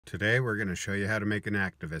Today we're going to show you how to make an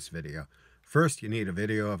activist video. First, you need a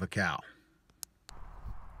video of a cow.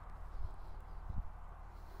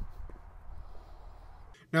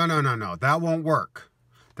 No, that won't work.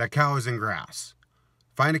 That cow is in grass.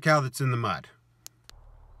 Find a cow that's in the mud.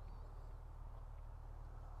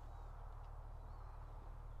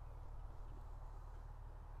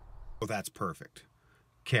 Oh, that's perfect.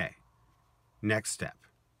 Okay, next step.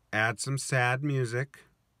 Add some sad music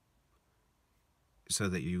so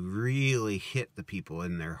that you really hit the people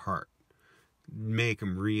in their heart. Make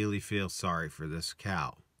them really feel sorry for this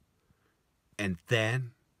cow. And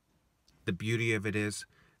then, the beauty of it is,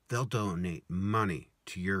 they'll donate money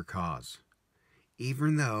to your cause.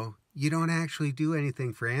 Even though you don't actually do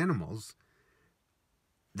anything for animals,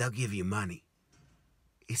 they'll give you money.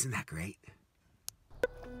 Isn't that great?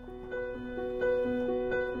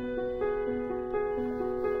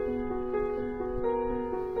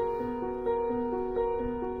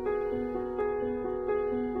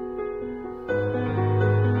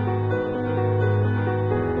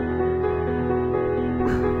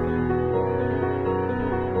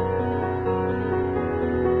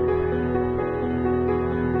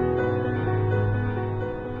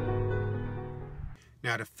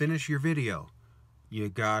 Now to finish your video, you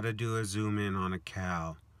gotta do a zoom in on a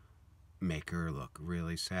cow. Make her look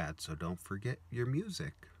really sad, so don't forget your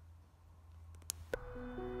music.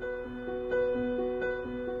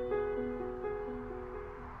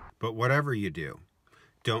 But whatever you do,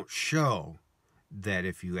 don't show that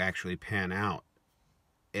if you actually pan out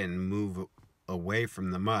and move away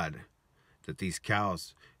from the mud, that these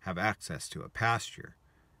cows have access to a pasture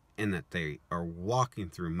and that they are walking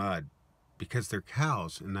through mud because they're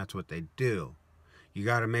cows and that's what they do. You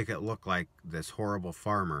got to make it look like this horrible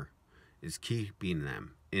farmer is keeping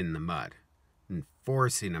them in the mud and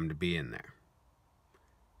forcing them to be in there.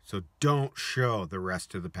 So don't show the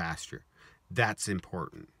rest of the pasture. That's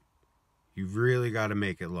important. You really got to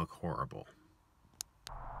make it look horrible.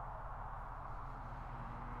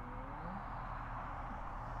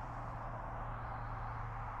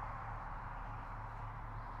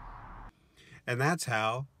 And that's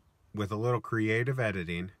how, with a little creative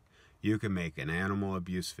editing, you can make an animal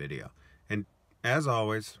abuse video. And as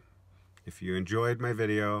always, if you enjoyed my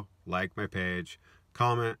video, like my page,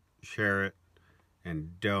 comment, share it,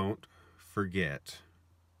 and don't forget,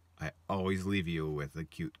 I always leave you with a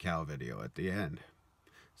cute cow video at the end.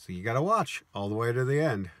 So you gotta watch all the way to the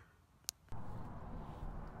end.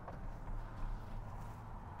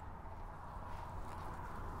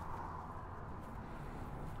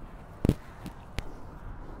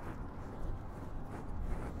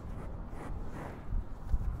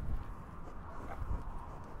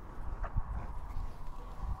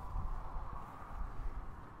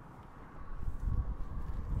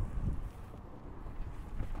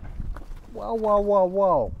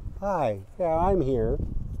 Whoa. Hi, yeah, I'm here.